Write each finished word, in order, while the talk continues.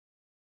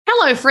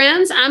Hello,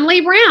 friends. I'm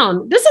Leigh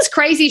Brown. This is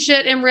Crazy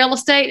Shit in Real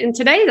Estate, and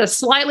today is a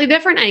slightly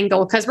different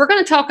angle because we're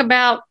going to talk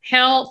about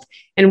health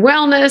and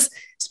wellness,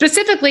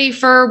 specifically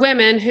for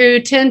women who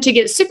tend to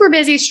get super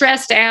busy,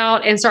 stressed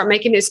out, and start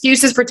making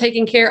excuses for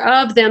taking care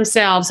of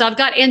themselves. So I've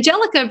got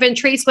Angelica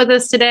Ventrice with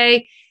us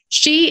today.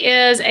 She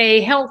is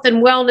a health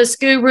and wellness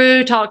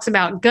guru, talks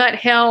about gut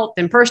health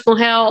and personal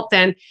health,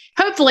 and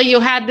hopefully you'll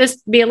have this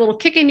be a little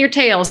kick in your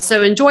tail.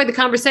 So enjoy the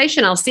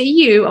conversation. I'll see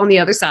you on the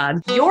other side.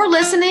 You're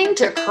listening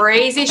to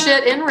Crazy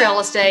Shit in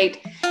Real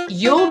Estate.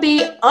 You'll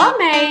be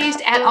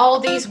amazed at all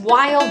these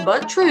wild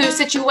but true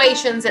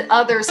situations that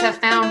others have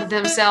found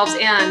themselves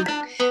in.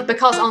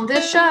 Because on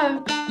this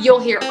show, you'll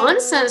hear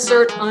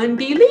uncensored,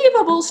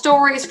 unbelievable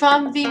stories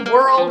from the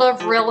world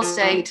of real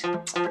estate.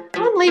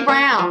 I'm Leigh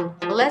Brown.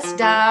 Let's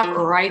dive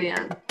right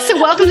in. So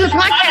welcome to the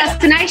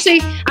podcast. And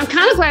actually, I'm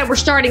kind of glad we're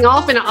starting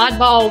off in an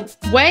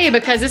oddball way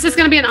because this is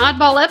going to be an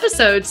oddball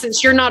episode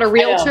since you're not a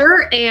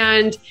realtor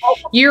and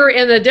you're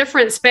in a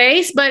different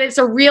space, but it's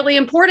a really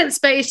important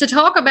space to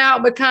talk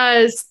about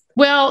because,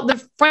 well,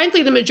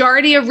 frankly, the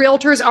majority of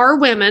realtors are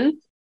women.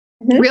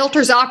 Mm-hmm.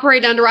 Realtors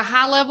operate under a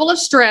high level of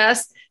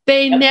stress.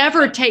 They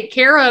never take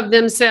care of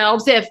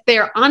themselves if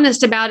they're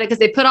honest about it because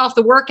they put off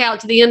the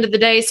workout to the end of the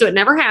day, so it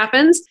never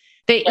happens.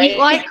 They eat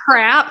like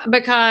crap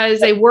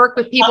because they work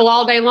with people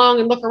all day long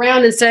and look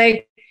around and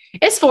say,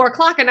 it's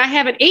 4:00 and I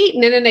haven't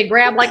eaten. And then they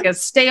grab like a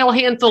stale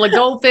handful of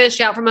goldfish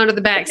out from under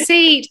the back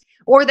seat,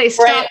 or they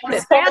stop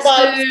at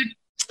fast food.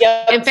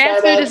 And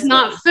fast food is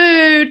not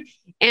food.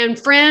 And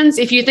friends,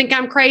 if you think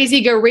I'm crazy,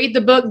 go read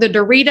the book, The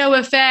Dorito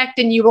Effect,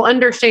 and you will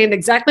understand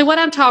exactly what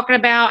I'm talking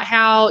about,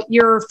 how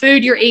your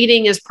food you're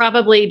eating is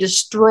probably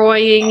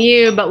destroying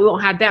you, but we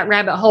won't have that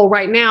rabbit hole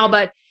right now.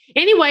 But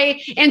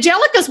anyway,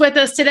 Angelica's with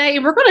us today,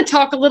 and we're going to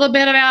talk a little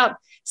bit about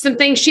some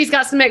things she's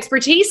got some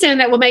expertise in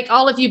that will make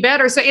all of you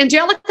better. So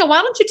Angelica,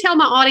 why don't you tell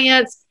my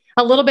audience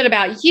a little bit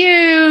about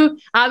you?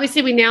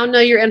 Obviously, we now know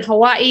you're in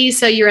Hawaii,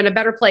 so you're in a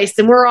better place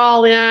than we're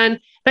all in.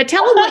 But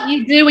tell them what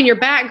you do in your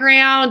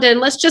background,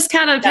 and let's just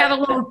kind of have a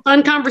little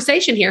fun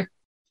conversation here.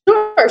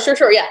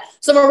 Sure. Yeah.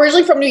 So I'm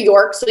originally from New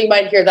York, so you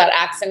might hear that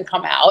accent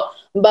come out.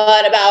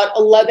 But about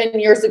 11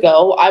 years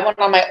ago, I went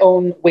on my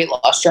own weight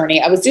loss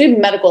journey. I was doing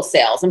medical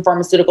sales and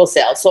pharmaceutical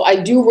sales. So I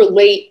do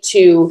relate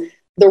to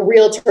the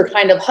realtor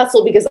kind of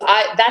hustle because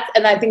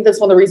I think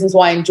that's one of the reasons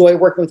why I enjoy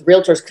working with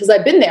realtors, because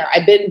I've been there.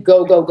 I've been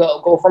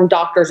go from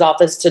doctor's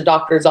office to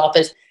doctor's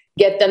office,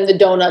 get them the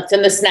donuts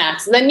and the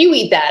snacks, and then you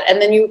eat that. And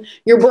then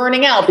you're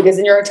burning out because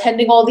then you're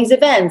attending all these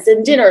events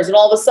and dinners, and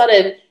all of a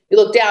sudden you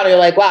look down and you're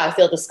like, wow, I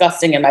feel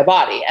disgusting in my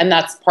body. And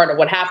that's part of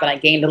what happened. I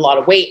gained a lot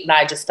of weight and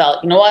I just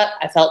felt, you know what?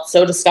 I felt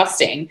so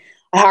disgusting.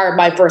 I hired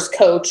my first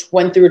coach,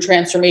 went through a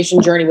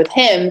transformation journey with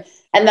him.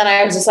 And then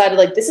I decided,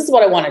 like, this is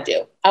what I want to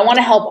do. I want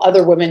to help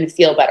other women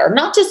feel better,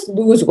 not just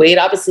lose weight.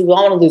 Obviously, we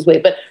all want to lose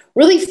weight, but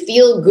really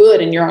feel good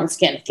in your own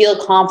skin, feel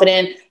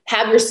confident,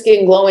 have your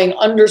skin glowing,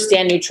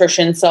 understand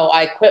nutrition. So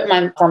I quit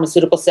my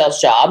pharmaceutical sales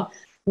job,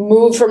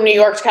 moved from New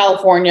York to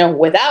California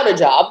without a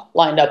job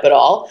lined up at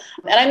all.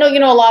 And I know,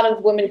 a lot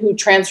of women who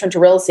transfer into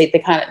real estate,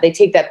 they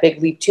take that big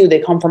leap too.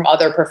 They come from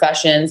other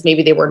professions.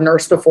 Maybe they were a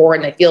nurse before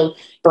and they feel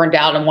burned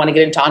out and want to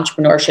get into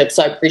entrepreneurship.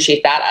 So I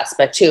appreciate that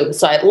aspect too.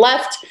 So I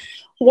left,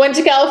 went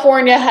to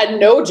California, had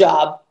no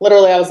job.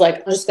 Literally, I was like,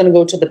 I'm just going to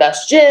go to the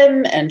best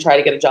gym and try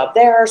to get a job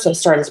there. So I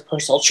started as a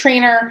personal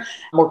trainer,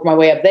 worked my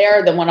way up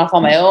there, then went off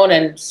on my own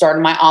and started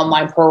my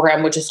online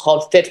program, which is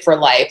called Fit for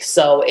Life.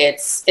 So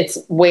it's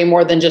way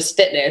more than just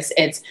fitness.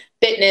 It's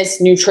fitness,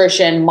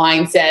 nutrition,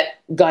 mindset,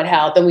 gut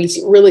health. And we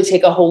really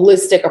take a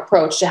holistic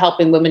approach to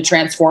helping women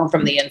transform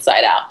from the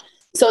inside out.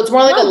 So it's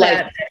more like a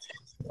life.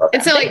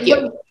 And so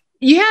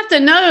you have to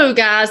know,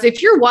 guys,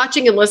 if you're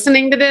watching and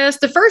listening to this,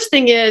 the first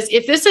thing is,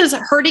 if this is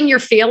hurting your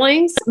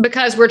feelings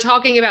because we're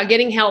talking about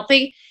getting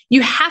healthy,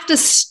 you have to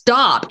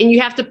stop and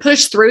you have to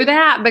push through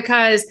that,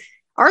 because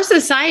our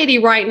society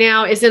right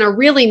now is in a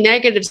really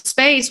negative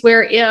space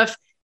where if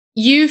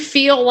you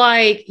feel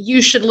like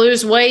you should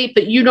lose weight,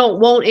 but you don't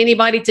want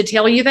anybody to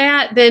tell you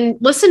that, then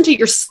listen to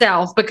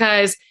yourself,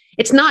 because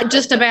it's not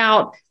just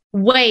about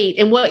weight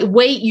and what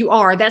weight you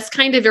are. That's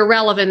kind of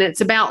irrelevant.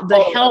 It's about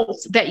the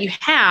health that you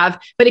have.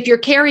 But if you're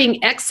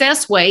carrying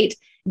excess weight,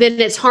 then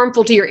it's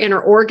harmful to your inner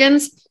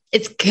organs.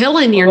 It's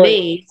killing your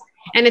knees.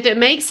 And if it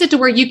makes it to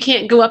where you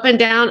can't go up and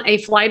down a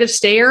flight of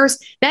stairs,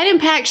 that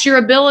impacts your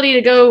ability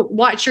to go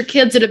watch your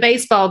kids at a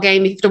baseball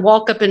game. You have to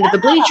walk up into the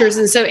bleachers.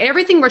 And so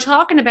everything we're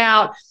talking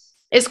about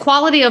is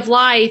quality of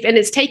life, and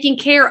it's taking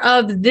care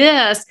of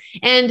this.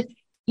 And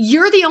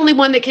you're the only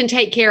one that can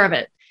take care of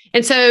it.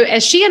 And so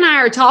as she and I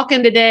are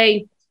talking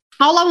today,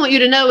 all I want you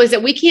to know is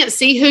that we can't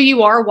see who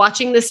you are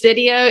watching this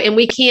video, and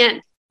we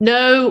can't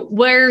know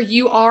where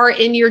you are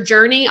in your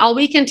journey. All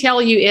we can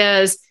tell you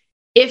is,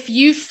 if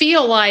you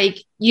feel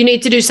like you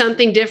need to do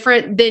something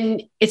different,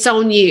 then it's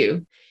on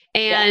you,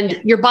 and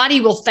your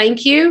body will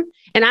thank you.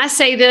 And I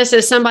say this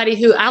as somebody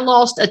who I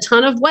lost a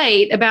ton of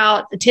weight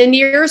about 10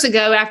 years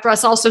ago after I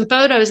saw some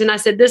photos, and I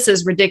said, this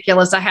is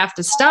ridiculous. I have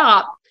to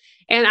stop.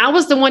 And I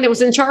was the one that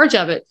was in charge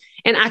of it.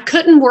 And I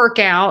couldn't work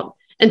out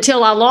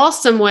until I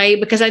lost some weight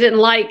because I didn't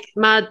like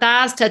my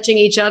thighs touching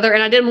each other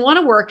and I didn't want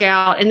to work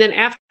out. And then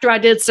after I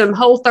did some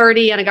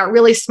Whole30 and I got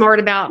really smart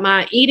about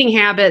my eating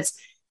habits,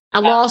 I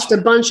lost a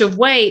bunch of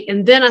weight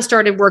and then I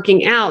started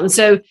working out. And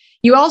so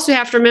you also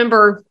have to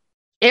remember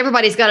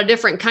everybody's got a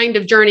different kind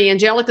of journey.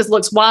 Angelica's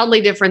looks wildly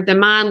different than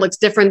mine, looks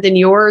different than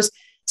yours.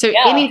 So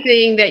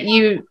anything that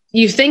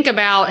you think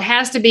about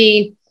has to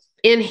be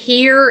in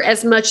here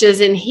as much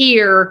as in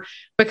here,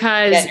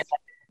 because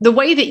the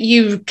way that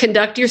you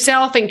conduct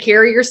yourself and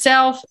carry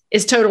yourself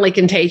is totally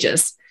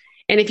contagious.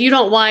 And if you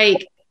don't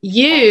like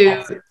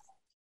you,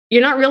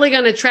 you're not really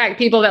going to attract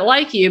people that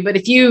like you. But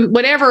if you,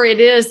 whatever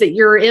it is that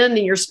you're in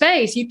your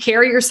space, you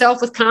carry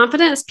yourself with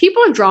confidence,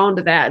 people are drawn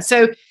to that.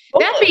 So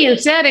that being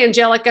said,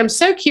 Angelica, I'm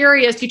so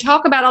curious. You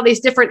talk about all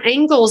these different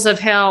angles of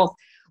health.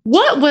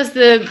 What was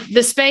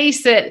the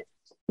space that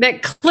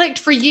clicked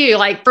for you?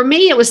 Like for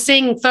me, it was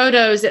seeing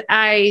photos that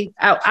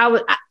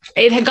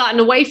it had gotten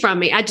away from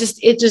me. It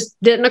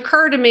just didn't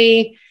occur to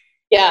me.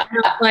 Yeah.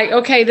 Like,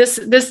 okay, this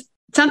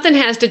something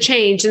has to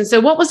change. And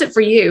so what was it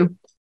for you?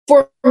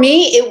 For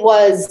me, it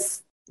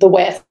was the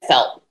way I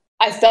felt.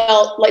 I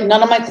felt like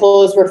none of my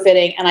clothes were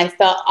fitting. And I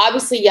felt,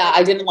 obviously,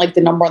 I didn't like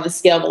the number on the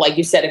scale, but like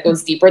you said, it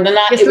goes deeper than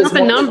that. It's not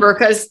the number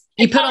because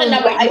you put on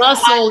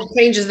muscle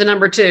changes the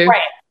number too.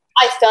 Right.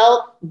 I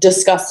felt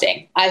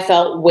disgusting. I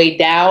felt weighed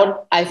down.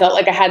 I felt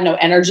like I had no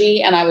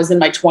energy and I was in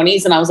my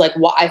 20s and I was like,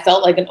 well, I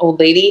felt like an old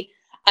lady.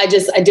 I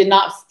did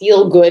not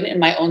feel good in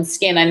my own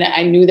skin. And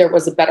I knew there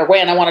was a better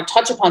way. And I want to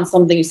touch upon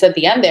something you said at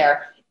the end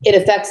there.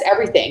 It affects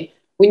everything.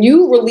 When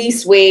you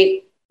release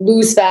weight,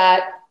 lose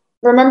fat,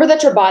 remember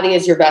that your body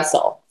is your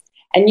vessel.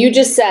 And you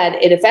just said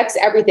it affects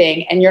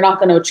everything and you're not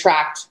going to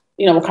attract,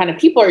 what kind of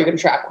people are you going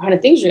to attract? What kind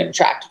of things you're going to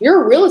attract? If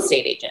you're a real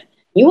estate agent,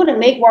 you want to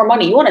make more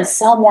money. You want to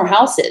sell more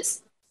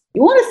houses.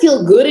 You want to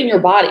feel good in your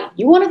body.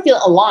 You want to feel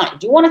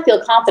aligned. You want to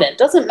feel confident. It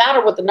doesn't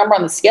matter what the number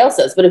on the scale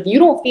says, but if you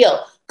don't feel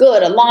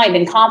good, aligned,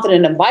 and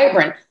confident and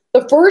vibrant,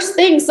 the first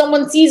thing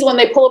someone sees when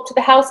they pull up to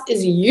the house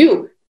is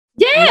you.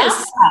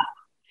 Yes.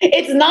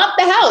 It's not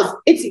the house.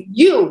 It's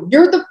you.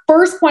 You're the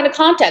first point of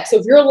contact. So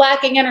if you're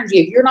lacking energy,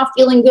 if you're not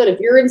feeling good, if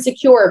you're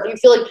insecure, if you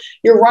feel like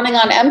you're running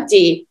on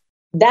empty,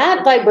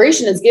 that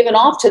vibration is given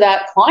off to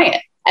that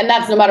client. And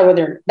that's no matter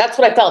whether, that's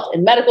what I felt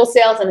in medical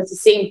sales. And it's the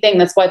same thing.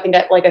 That's why I think,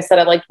 like I said,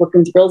 I like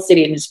working with real estate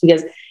agents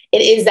because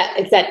it's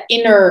that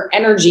inner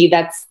energy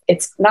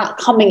it's not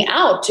coming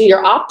out to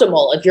your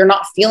optimal if you're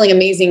not feeling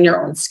amazing in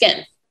your own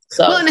skin.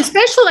 So, well, and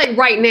especially like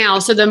right now.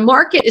 So the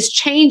market is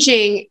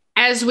changing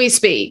as we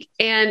speak.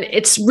 And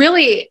it's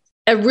really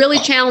a really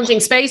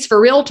challenging space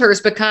for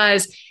realtors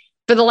because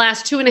for the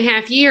last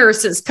 2.5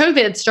 years since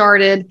COVID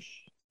started,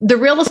 the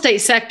real estate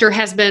sector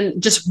has been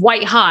just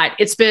white hot.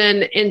 It's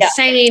been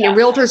insane and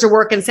realtors are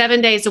working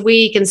 7 days a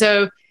week. And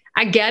so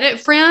I get it,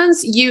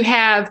 friends. You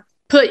have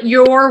put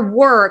your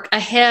work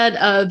ahead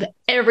of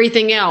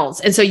everything else.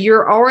 And so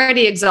you're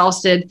already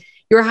exhausted.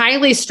 You're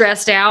highly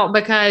stressed out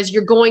because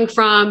you're going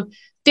from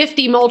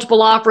 50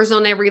 multiple offers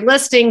on every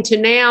listing to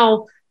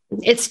now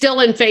it's still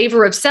in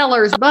favor of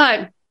sellers,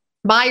 but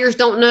buyers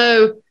don't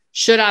know,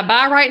 should I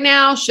buy right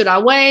now? Should I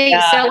wait?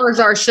 Yeah. Sellers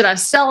are, should I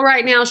sell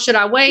right now? Should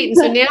I wait? And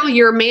so now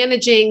you're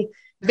managing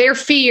their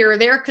fear,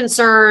 their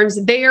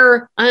concerns,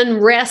 their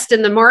unrest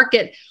in the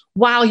market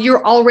while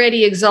you're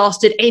already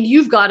exhausted and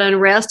you've got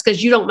unrest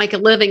because you don't make a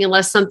living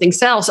unless something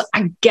sells. So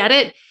I get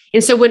it.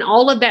 And so when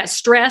all of that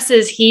stress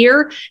is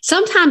here,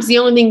 sometimes the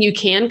only thing you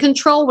can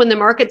control when the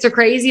markets are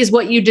crazy is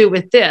what you do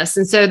with this.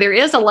 And so there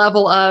is a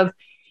level of,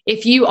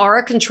 if you are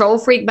a control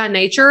freak by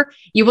nature,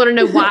 you want to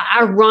know why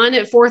I run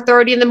at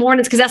 4:30 in the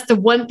mornings, because that's the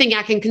one thing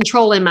I can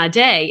control in my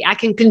day. I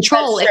can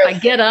control if I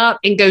get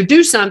up and go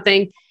do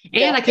something,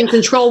 and I can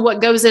control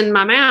what goes in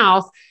my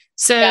mouth.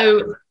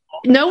 So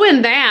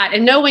knowing that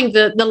and knowing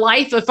the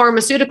life of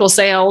pharmaceutical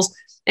sales,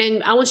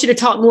 and I want you to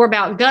talk more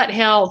about gut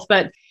health,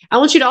 but I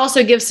want you to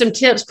also give some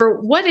tips for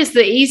what is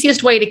the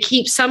easiest way to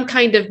keep some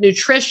kind of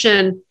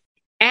nutrition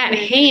at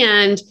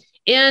hand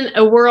in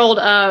a world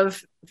of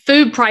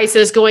food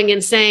prices going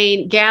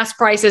insane, gas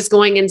prices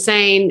going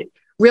insane.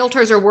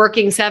 Realtors are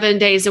working 7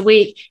 days a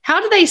week. How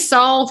do they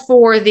solve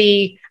for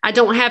the I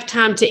don't have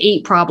time to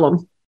eat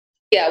problem?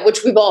 Yeah,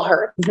 which we've all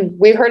heard.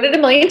 We've heard it a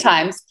million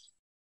times.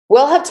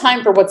 We'll have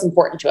time for what's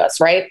important to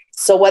us, right?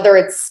 So whether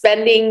it's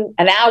spending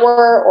an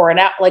hour or an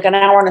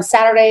hour on a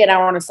Saturday, an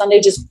hour on a Sunday,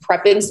 just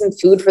prepping some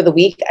food for the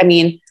week. I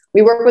mean,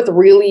 we work with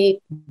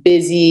really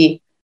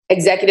busy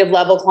executive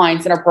level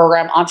clients in our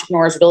program,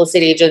 entrepreneurs, real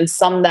estate agents,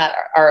 some that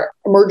are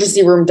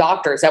emergency room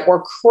doctors that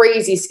work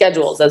crazy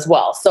schedules as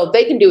well. So if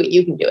they can do it,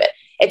 you can do it.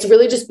 It's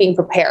really just being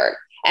prepared.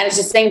 And it's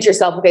just saying to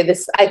yourself, okay,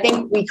 I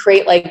think we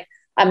create like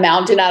a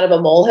mountain out of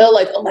a molehill.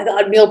 Like, oh my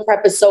God, meal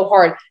prep is so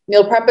hard.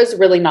 Meal prep is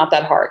really not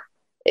that hard.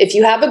 If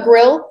you have a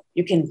grill,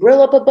 you can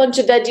grill up a bunch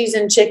of veggies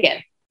and chicken.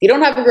 If you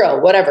don't have a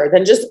grill, whatever,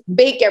 then just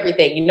bake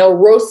everything,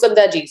 roast some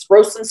veggies,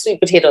 roast some sweet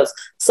potatoes,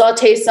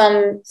 saute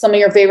some of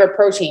your favorite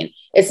protein.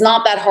 It's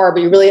not that hard,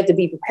 but you really have to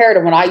be prepared.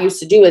 And what I used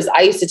to do is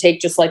I used to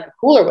take just like a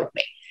cooler with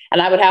me.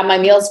 And I would have my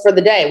meals for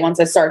the day. Once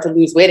I started to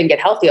lose weight and get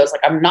healthy, I was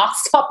like, I'm not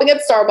stopping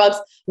at Starbucks.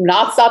 I'm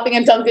not stopping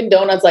at Dunkin'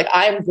 Donuts. Like,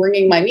 I'm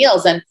bringing my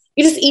meals. And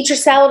you just eat your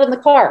salad in the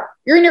car.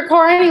 You're in your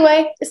car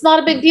anyway. It's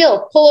not a big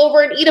deal. Pull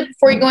over and eat it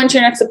before you go into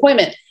your next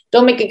appointment.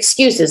 Don't make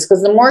excuses,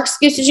 because the more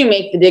excuses you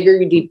make, the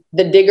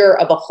digger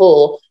of a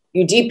hole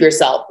you deep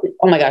yourself.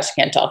 Oh my gosh,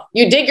 I can't talk.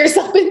 You dig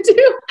yourself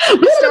into.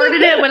 We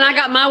started it when I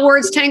got my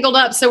words tangled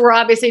up. So we're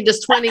obviously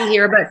just twinning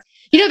here. But,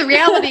 the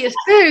reality is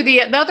too,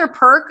 the other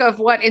perk of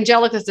what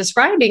Angelica's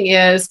describing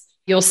is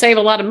you'll save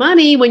a lot of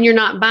money when you're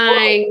not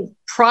buying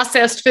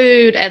processed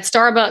food at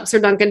Starbucks or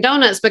Dunkin'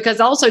 Donuts, because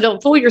also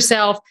don't fool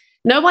yourself.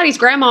 Nobody's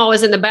grandma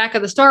is in the back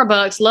of the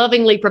Starbucks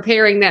lovingly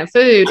preparing that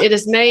food. It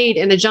is made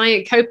in a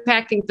giant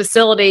co-packing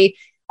facility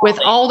with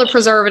all the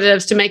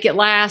preservatives to make it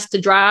last, to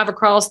drive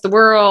across the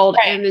world,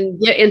 and then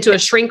get into a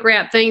shrink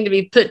wrap thing to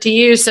be put to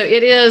use. So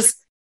it is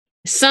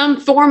some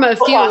form of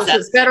fuel.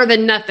 It's better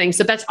than nothing.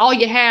 So if that's all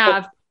you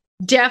have,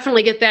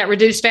 definitely get that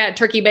reduced fat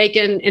turkey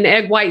bacon and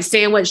egg white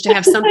sandwich to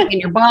have something in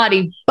your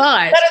body.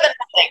 But better than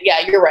nothing. Yeah,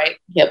 you're right.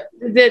 Yep.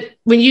 That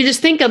when you just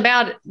think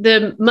about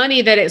the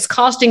money that it's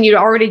costing you to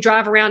already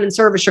drive around and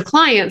service your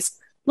clients,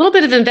 a little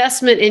bit of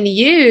investment in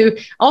you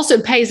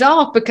also pays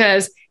off,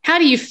 because how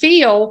do you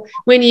feel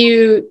when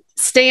you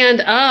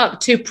stand up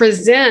to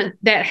present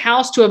that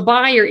house to a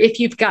buyer if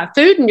you've got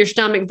food in your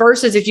stomach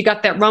versus if you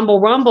got that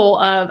rumble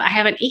of, I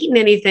haven't eaten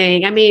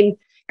anything? I mean,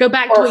 go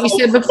back to what you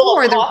said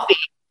before.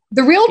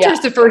 The realtor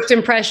is the first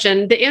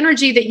impression. The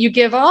energy that you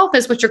give off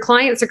is what your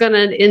clients are going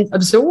to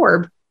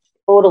absorb.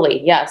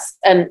 Totally. Yes.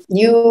 And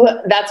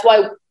that's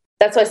why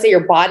I say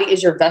your body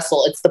is your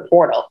vessel. It's the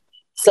portal.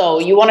 So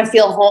you want to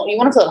feel home. You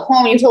want to feel at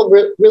home. You feel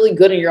really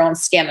good in your own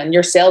skin, and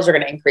your sales are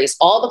going to increase.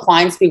 All the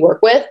clients we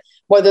work with,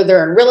 whether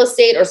they're in real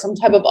estate or some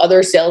type of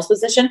other sales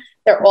position,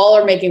 they're all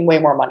are making way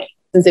more money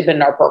since they've been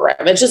in our program.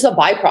 It's just a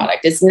byproduct.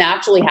 It's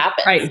naturally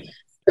happens. Right.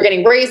 They're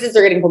getting raises.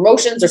 They're getting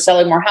promotions. They're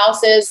selling more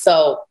houses.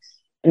 So,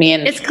 I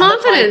mean, it's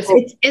confidence.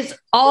 It's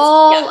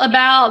all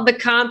about the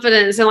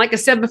confidence. And like I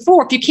said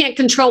before, if you can't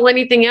control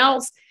anything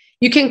else,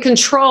 you can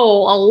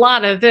control a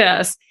lot of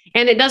this.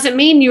 And it doesn't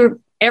mean you're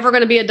ever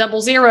going to be a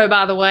 00,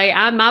 by the way.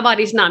 My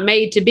body's not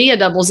made to be a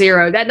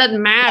 00. That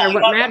doesn't matter.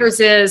 What matters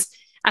is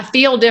I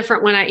feel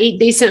different when I eat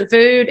decent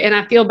food, and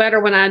I feel better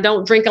when I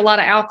don't drink a lot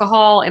of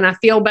alcohol, and I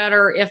feel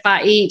better if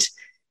I eat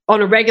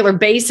on a regular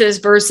basis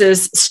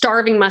versus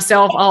starving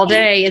myself all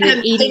day and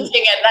then eating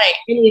at night.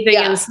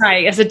 Anything in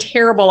sight. It's a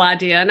terrible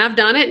idea. And I've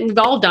done it, and we've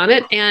all done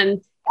it.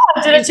 And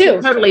I did it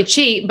too. Totally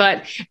cheap.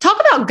 But talk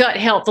about gut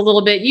health a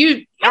little bit.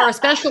 You are a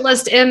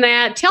specialist in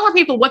that. Tell our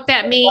people what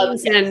that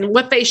means and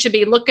what they should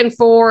be looking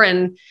for.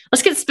 And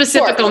let's get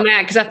specific on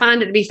that, because I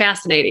find it to be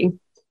fascinating.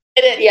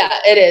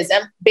 It is.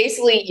 And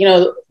basically,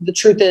 the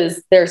truth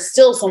is there's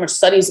still so much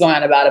studies going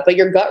on about it, but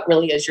your gut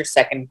really is your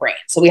second brain.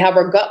 So we have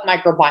our gut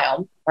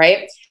microbiome,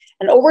 right?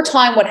 And over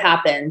time, what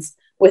happens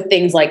with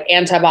things like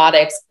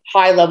antibiotics,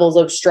 high levels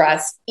of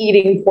stress,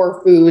 eating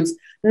poor foods,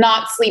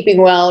 not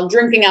sleeping well,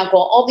 drinking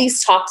alcohol, all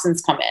these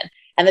toxins come in,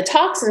 and the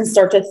toxins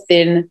start to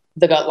thin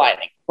the gut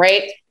lining,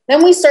 right?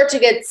 Then we start to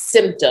get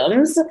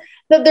symptoms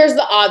that there's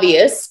the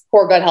obvious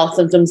poor gut health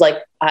symptoms like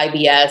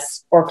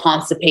IBS or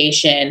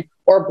constipation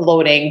or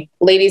bloating.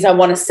 Ladies, I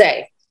want to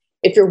say,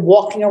 if you're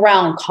walking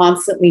around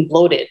constantly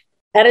bloated,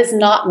 that is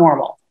not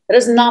normal. That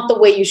is not the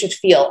way you should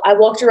feel. I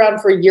walked around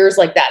for years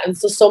like that. And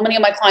so many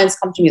of my clients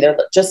come to me, they're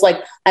just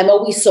like, I'm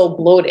always so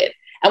bloated.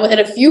 And within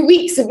a few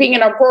weeks of being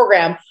in our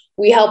program,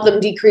 we help them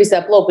decrease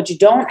that bloat, but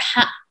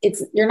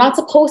you're not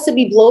supposed to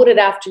be bloated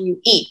after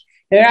you eat.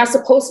 You're not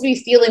supposed to be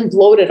feeling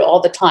bloated all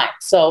the time.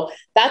 So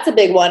that's a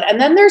big one. And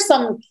then there's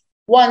some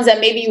ones that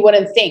maybe you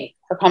wouldn't think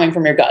are coming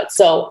from your gut.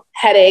 So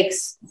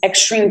headaches,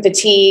 extreme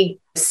fatigue,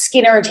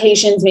 skin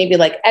irritations, maybe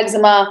like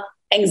eczema,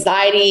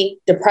 anxiety,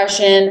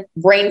 depression,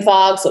 brain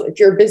fog. So if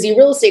you're a busy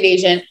real estate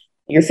agent,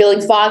 you're feeling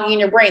foggy in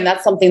your brain,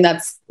 that's something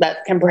that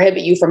can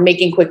prohibit you from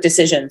making quick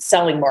decisions,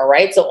 selling more,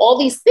 right? So all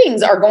these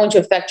things are going to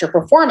affect your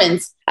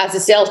performance as a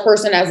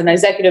salesperson, as an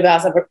executive,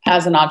 as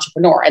an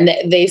entrepreneur. And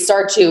they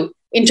start to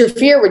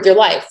interfere with your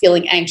life,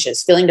 feeling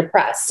anxious, feeling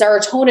depressed.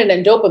 Serotonin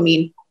and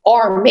dopamine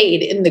are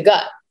made in the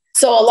gut.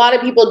 So a lot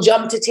of people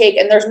jump to take,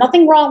 and there's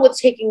nothing wrong with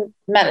taking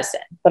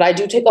medicine, but I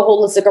do take a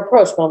holistic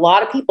approach. But a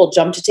lot of people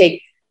jump to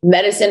take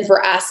medicine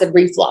for acid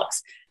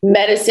reflux,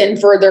 medicine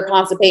for their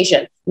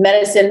constipation,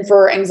 medicine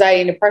for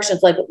anxiety and depression.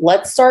 It's like,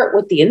 let's start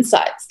with the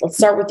insides. Let's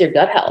start with your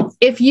gut health.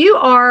 If you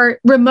are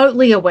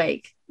remotely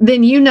awake,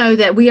 then you know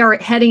that we are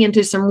heading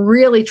into some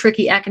really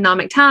tricky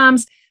economic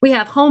times. We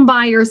have home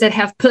buyers that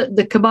have put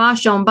the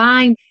kibosh on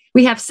buying.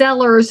 We have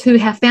sellers who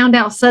have found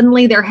out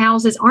suddenly their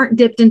houses aren't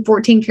dipped in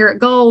 14 karat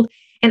gold.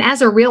 And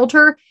as a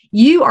realtor,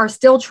 you are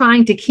still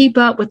trying to keep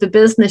up with the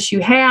business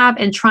you have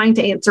and trying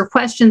to answer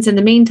questions in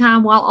the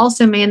meantime, while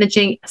also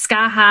managing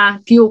sky-high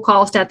fuel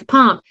cost at the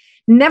pump.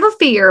 Never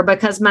fear,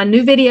 because my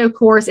new video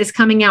course is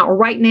coming out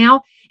right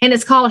now, and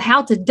it's called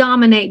How to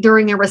Dominate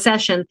During a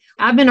Recession.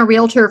 I've been a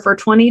realtor for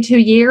 22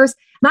 years.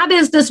 My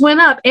business went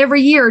up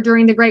every year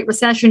during the Great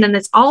Recession, and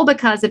it's all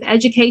because of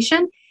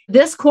education,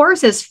 This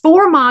course is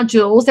 4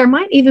 modules. There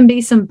might even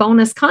be some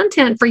bonus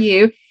content for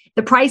you.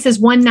 The price is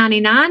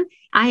 $199.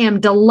 I am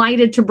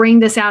delighted to bring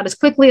this out as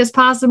quickly as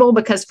possible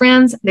because,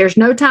 friends, there's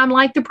no time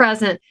like the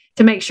present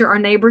to make sure our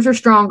neighbors are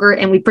stronger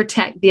and we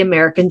protect the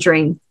American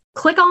dream.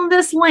 Click on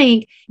this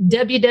link,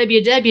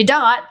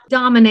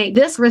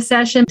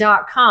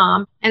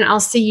 www.dominatethisrecession.com, and I'll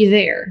see you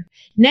there.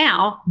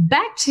 Now,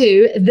 back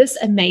to this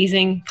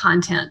amazing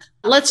content.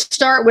 Let's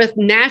start with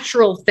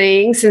natural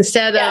things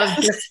instead of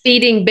just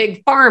feeding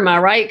big pharma,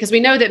 right? Because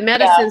we know that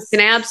medicines can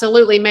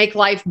absolutely make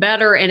life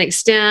better and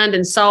extend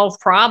and solve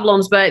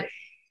problems. But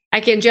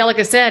like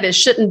Angelica said, it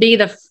shouldn't be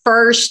the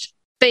first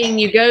thing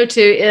you go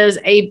to is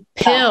a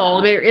pill. I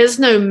mean, there is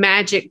no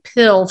magic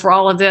pill for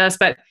all of this,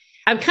 but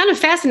I'm kind of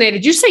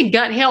fascinated. You say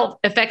gut health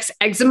affects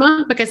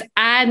eczema because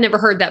I'd never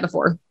heard that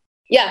before.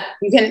 Yeah,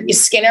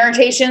 skin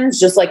irritations,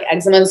 just like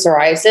eczema and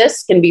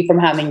psoriasis, can be from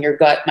having your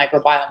gut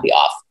microbiome be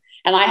off.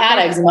 And I had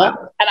eczema,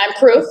 and I'm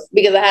proof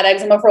because I had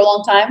eczema for a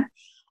long time.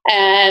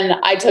 And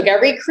I took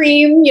every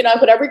cream, I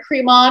put every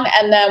cream on.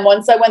 And then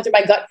once I went through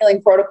my gut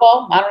healing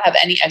protocol, I don't have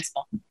any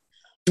eczema.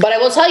 But I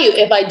will tell you,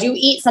 if I do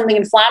eat something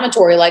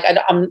inflammatory, like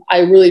I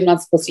really am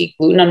not supposed to eat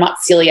gluten. I'm not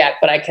celiac,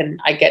 but I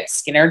get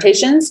skin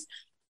irritations.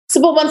 So,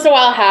 but once in a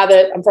while I have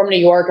it. I'm from New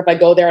York. If I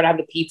go there and have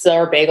the pizza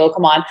or bagel,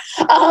 come on,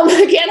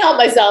 I can't help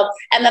myself.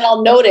 And then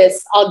I'll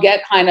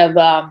get kind of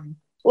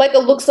like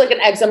it looks like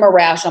an eczema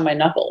rash on my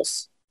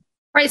knuckles.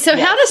 Right. So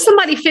how does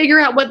somebody figure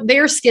out what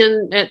their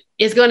skin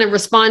is going to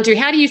respond to?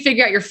 How do you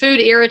figure out your food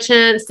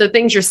irritants, the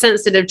things you're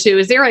sensitive to?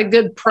 Is there a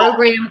good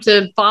program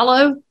to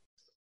follow?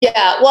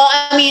 Yeah. Well,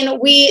 I mean,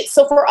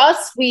 for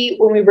us,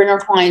 when we bring our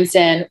clients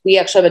in, we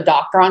actually have a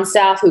doctor on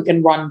staff who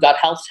can run gut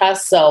health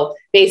tests. So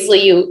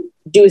basically you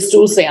do a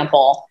stool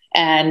sample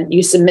and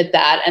you submit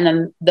that, and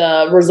then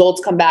the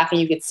results come back and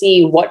you can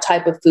see what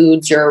type of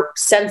foods you're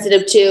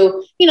sensitive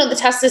to. The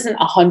test isn't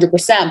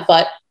 100%,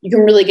 but you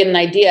can really get an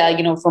idea.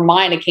 For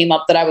mine, it came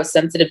up that I was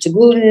sensitive to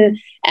gluten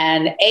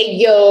and egg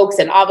yolks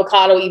and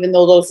avocado, even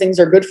though those things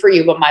are good for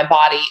you, but my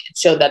body, it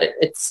showed that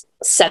it's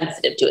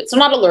sensitive to it. So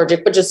not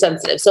allergic, but just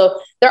sensitive. So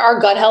there are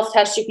gut health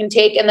tests you can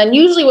take. And then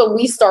usually when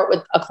we start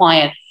with a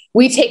client,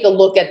 we take a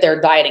look at their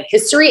dieting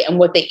history and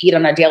what they eat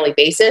on a daily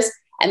basis.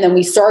 And then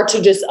we start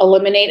to just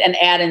eliminate and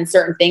add in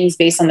certain things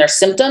based on their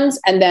symptoms.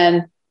 And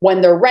then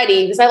when they're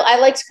ready, because I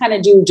like to kind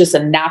of do just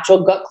a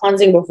natural gut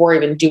cleansing before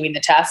even doing the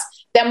test.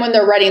 Then when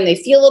they're ready and they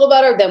feel a little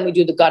better, then we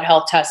do the gut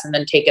health test and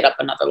then take it up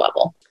another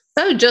level.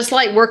 So just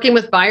like working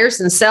with buyers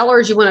and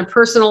sellers, you want to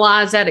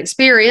personalize that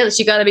experience.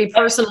 You got to be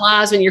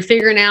personalized when you're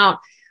figuring out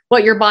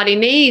what your body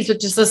needs,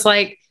 which is just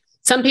like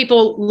some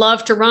people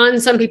love to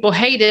run, some people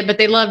hate it, but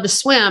they love to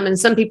swim, and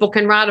some people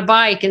can ride a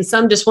bike, and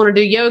some just want to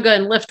do yoga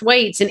and lift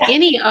weights, and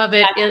any of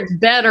it is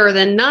better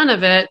than none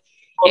of it.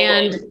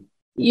 And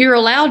you're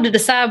allowed to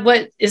decide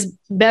what is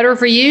better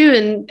for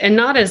you and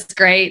not as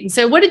great. And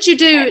so what did you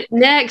do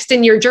next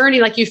in your journey?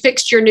 Like you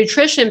fixed your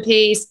nutrition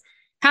piece.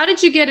 How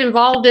did you get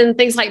involved in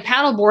things like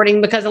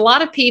paddleboarding? Because a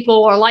lot of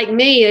people are like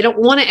me, they don't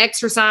want to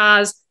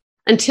exercise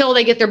until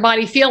they get their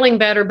body feeling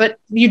better, but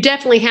you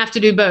definitely have to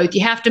do both.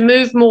 You have to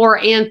move more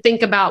and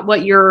think about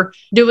what you're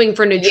doing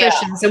for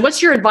nutrition. Yeah. So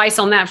what's your advice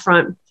on that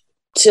front?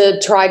 To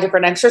try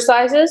different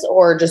exercises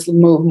or just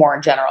move more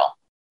in general?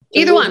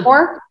 Either one.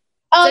 More?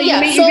 Oh, so you're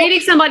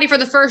meeting somebody for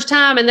the first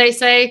time and they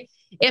say,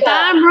 if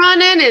I'm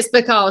running, it's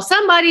because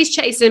somebody's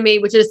chasing me,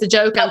 which is the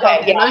joke I'm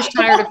probably most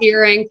tired of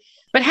hearing.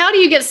 But how do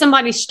you get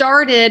somebody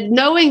started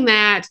knowing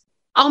that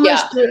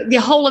almost the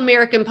whole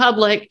American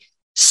public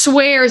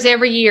swears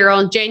every year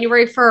on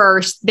January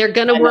 1st, they're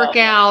going to work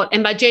out.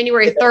 And by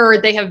January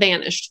 3rd, they have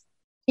vanished.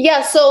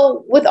 Yeah.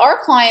 So with our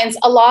clients,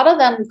 a lot of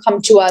them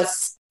come to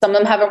us. Some of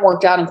them haven't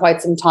worked out in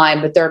quite some time,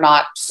 but they're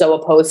not so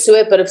opposed to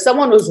it. But if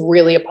someone was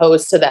really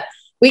opposed to that,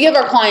 we give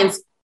our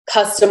clients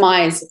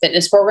customized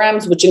fitness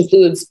programs, which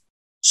includes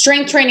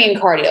strength training and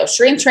cardio.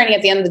 Strength training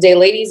at the end of the day,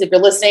 ladies, if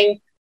you're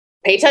listening,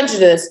 pay attention to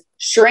this.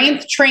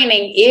 Strength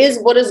training is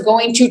what is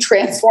going to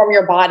transform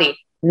your body,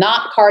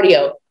 not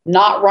cardio.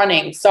 Not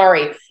running.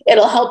 Sorry.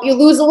 It'll help you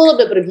lose a little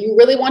bit. But if you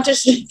really want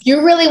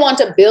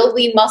to build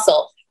lean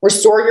muscle,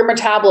 restore your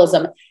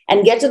metabolism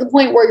and get to the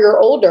point where you're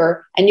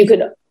older and you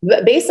can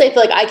basically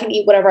feel like I can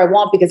eat whatever I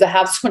want because I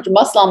have so much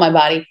muscle on my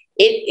body,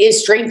 it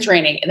is strength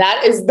training. And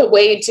that is the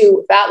way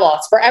to fat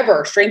loss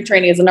forever. Strength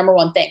training is the number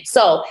one thing.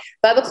 So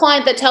if I have a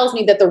client that tells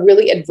me that they're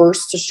really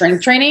adverse to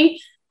strength training,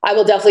 I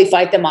will definitely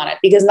fight them on it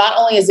because not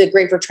only is it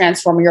great for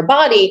transforming your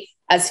body,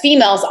 as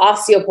females,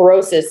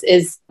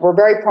 osteoporosis we're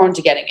very prone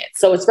to getting it.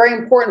 So it's very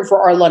important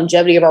for our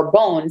longevity of our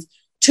bones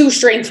to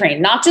strength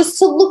train, not just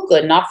to look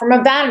good, not from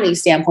a vanity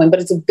standpoint, but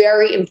it's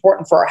very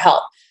important for our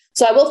health.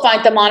 So I will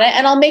fight them on it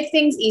and I'll make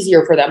things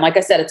easier for them. Like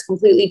I said, it's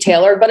completely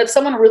tailored, but if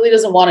someone really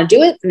doesn't want to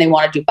do it and they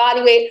want to do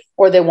body weight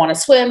or they want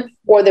to swim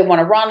or they want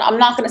to run, I'm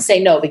not going to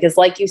say no, because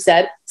like you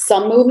said,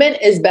 some movement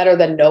is better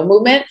than no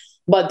movement.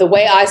 But the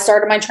way I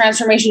started my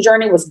transformation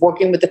journey was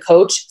working with the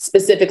coach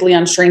specifically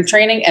on strength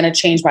training, and it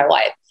changed my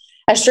life.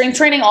 And strength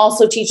training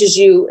also teaches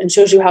you and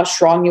shows you how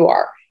strong you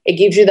are. It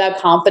gives you that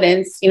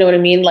confidence. You know what I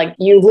mean? Like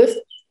you lift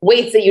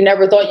weights that you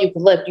never thought you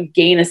could lift. You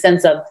gain a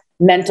sense of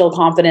mental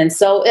confidence.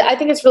 So I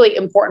think it's really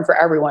important for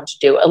everyone to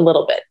do a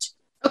little bit.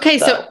 Okay,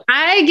 so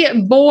I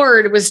get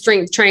bored with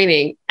strength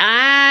training.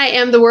 I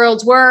am the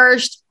world's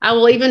worst. I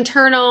will even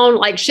turn on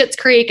like Schitt's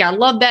Creek. I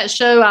love that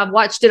show. I've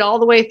watched it all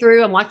the way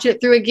through. I'm watching it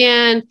through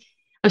again.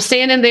 I'm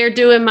standing there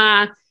doing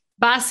my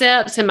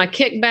biceps and my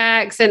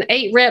kickbacks and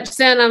 8 reps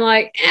in. I'm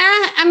like,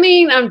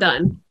 I'm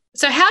done.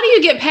 So how do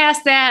you get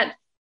past that?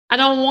 I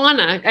don't want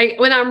to.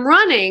 When I'm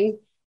running,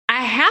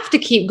 I have to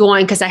keep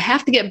going because I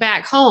have to get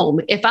back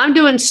home. If I'm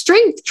doing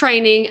strength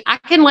training, I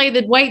can lay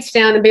the weights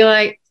down and be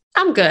like,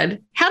 I'm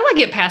good. How do I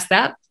get past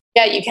that?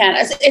 Yeah, you can.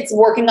 It's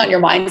working on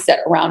your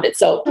mindset around it.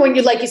 So when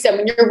you, like you said,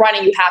 when you're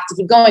running, you have to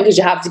keep going because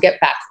you have to get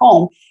back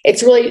home.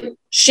 It's really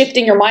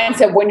shifting your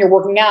mindset when you're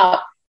working out.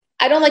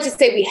 I don't like to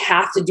say we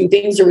have to do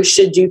things or we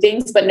should do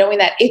things, but knowing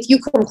that if you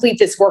complete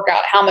this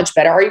workout, how much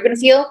better are you going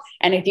to feel?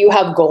 And if you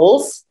have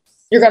goals,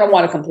 you're going to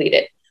want to complete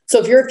it. So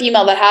if you're a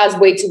female that has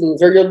weight to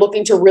lose, or you're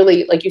looking to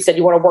really, like you said,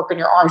 you want to work on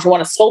your arms, you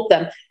want to sculpt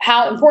them,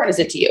 how important is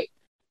it to you?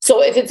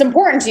 So if it's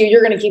important to you,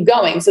 you're going to keep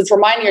going. So it's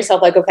reminding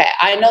yourself like, okay,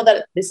 I know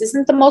that this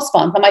isn't the most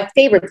fun, but my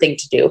favorite thing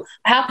to do.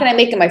 How can I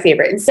make it my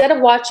favorite? Instead of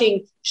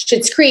watching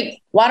Schitt's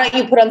Creek, why don't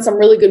you put on some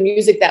really good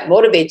music that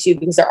motivates you?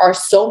 Because there are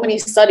so many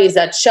studies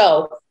that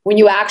show when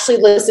you actually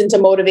listen to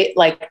motivate,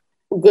 like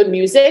good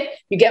music,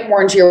 you get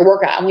more into your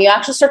workout. And when you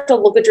actually start to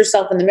look at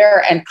yourself in the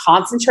mirror and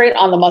concentrate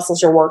on the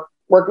muscles you're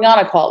working on,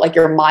 I call it like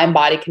your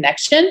mind-body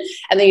connection.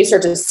 And then you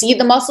start to see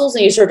the muscles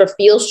and you start to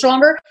feel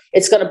stronger.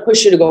 It's going to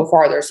push you to go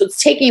farther. So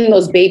it's taking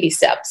those baby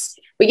steps.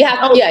 But you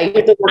have to, you have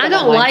to I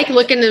don't like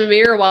looking in the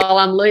mirror while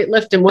I'm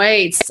lifting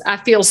weights. I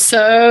feel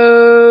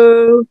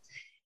so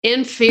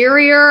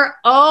inferior.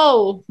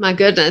 Oh my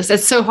goodness.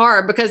 It's so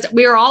hard because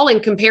we are all in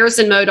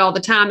comparison mode all the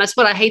time. That's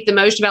what I hate the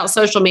most about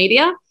social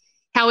media,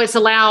 how it's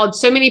allowed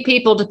so many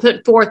people to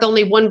put forth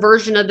only one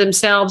version of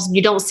themselves.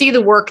 You don't see the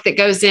work that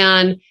goes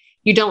in.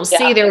 You don't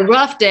see their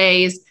rough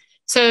days.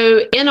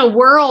 So in a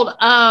world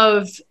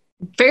of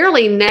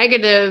fairly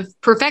negative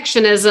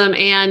perfectionism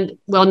and,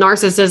 well,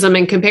 narcissism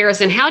and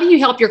comparison, how do you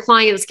help your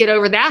clients get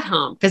over that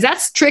hump? Because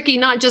that's tricky,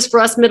 not just for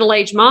us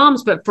middle-aged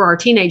moms, but for our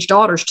teenage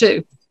daughters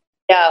too.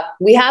 Yeah,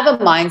 we have a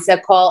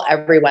mindset call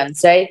every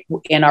Wednesday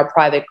in our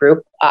private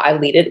group. I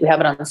lead it. We have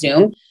it on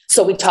Zoom.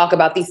 So we talk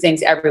about these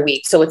things every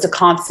week. So it's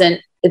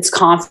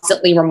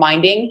constantly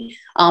reminding.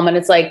 And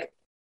it's like,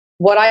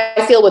 what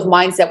I feel with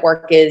mindset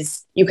work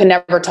is you can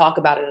never talk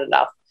about it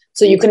enough.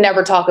 So you can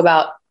never talk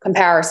about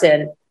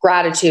comparison,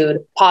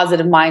 gratitude,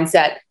 positive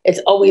mindset. It's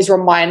always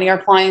reminding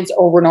our clients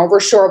over and over.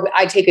 Sure,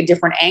 I take a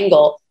different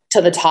angle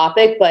to the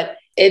topic, but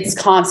it's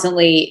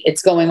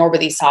going over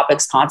these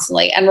topics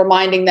constantly and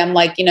reminding them,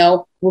 like,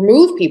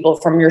 remove people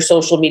from your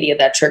social media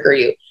that trigger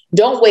you.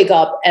 Don't wake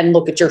up and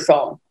look at your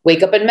phone.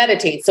 Wake up and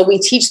meditate. So we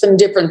teach them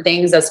different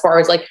things as far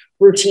as like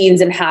routines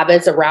and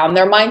habits around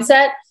their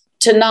mindset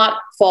to not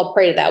fall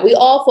prey to that. We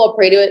all fall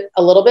prey to it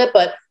a little bit,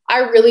 but I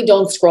really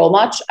don't scroll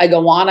much. I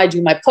go on, I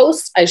do my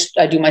posts,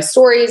 I do my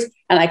stories,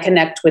 and I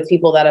connect with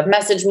people that have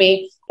messaged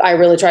me. I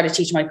really try to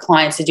teach my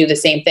clients to do the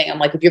same thing. I'm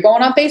like, if you're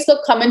going on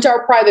Facebook, come into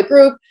our private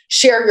group,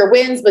 share your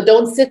wins, but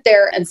don't sit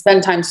there and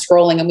spend time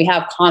scrolling. And we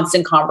have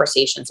constant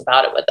conversations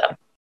about it with them.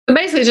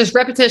 Basically, just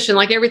repetition,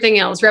 like everything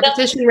else.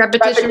 Repetition.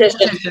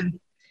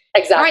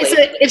 Exactly. All right. So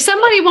if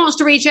somebody wants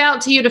to reach out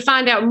to you to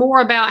find out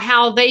more about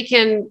how they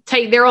can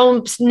take their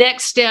own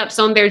next steps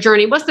on their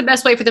journey, what's the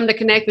best way for them to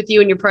connect with you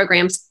and your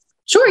programs?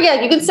 Sure.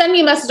 Yeah. You can send me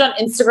a message on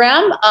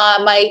Instagram.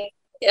 My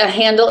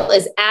handle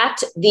is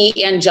at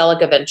the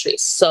Angelica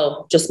Ventrice.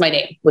 So just my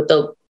name with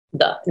the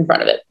in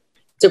front of it.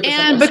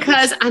 And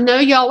because I know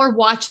y'all are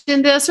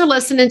watching this or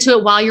listening to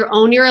it while you're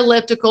on your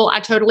elliptical, I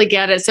totally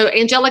get it. So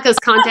Angelica's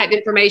contact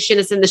information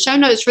is in the show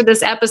notes for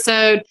this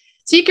episode.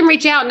 So you can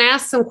reach out and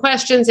ask some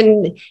questions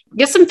and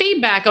get some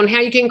feedback on how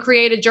you can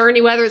create a journey,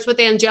 whether it's with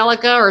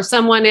Angelica or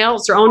someone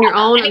else or on your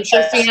own. I'm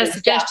sure she has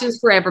suggestions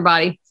for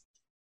everybody.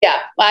 Yeah.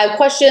 I have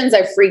questions. I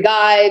have free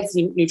guides,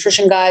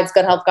 nutrition guides,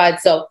 gut health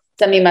guides. So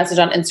send me a message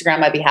on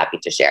Instagram. I'd be happy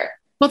to share.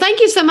 Well,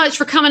 thank you so much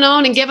for coming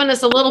on and giving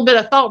us a little bit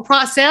of thought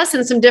process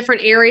in some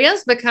different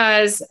areas,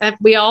 because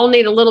we all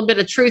need a little bit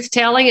of truth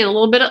telling and a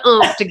little bit of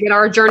oomph to get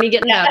our journey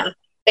getting better.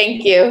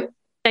 Thank you.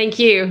 Thank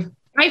you.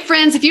 All right,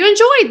 friends, if you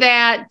enjoyed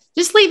that,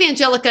 just leave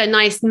Angelica a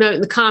nice note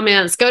in the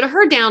comments. Go to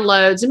her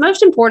downloads. And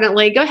most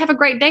importantly, go have a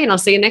great day, and I'll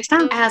see you next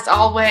time. As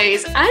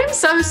always, I'm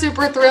so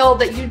super thrilled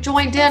that you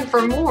joined in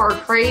for more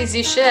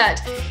crazy shit.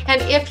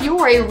 And if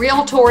you're a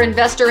realtor,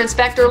 investor,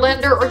 inspector,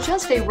 lender, or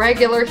just a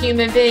regular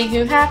human being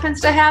who happens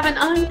to have an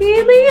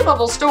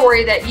unbelievable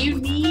story that you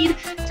need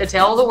to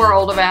tell the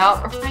world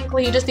about, or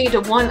frankly, you just need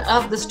to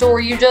one-up the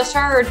story you just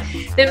heard,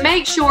 then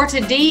make sure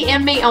to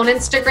DM me on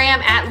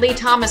Instagram at Leigh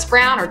Thomas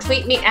Brown, or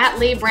tweet me at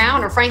Leigh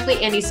Brown, or frankly,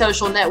 any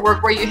social network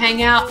where you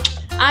hang out.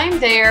 I'm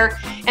there.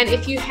 And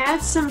if you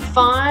had some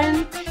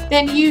fun,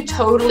 then you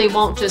totally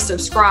want to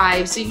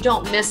subscribe so you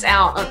don't miss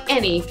out on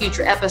any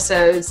future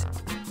episodes.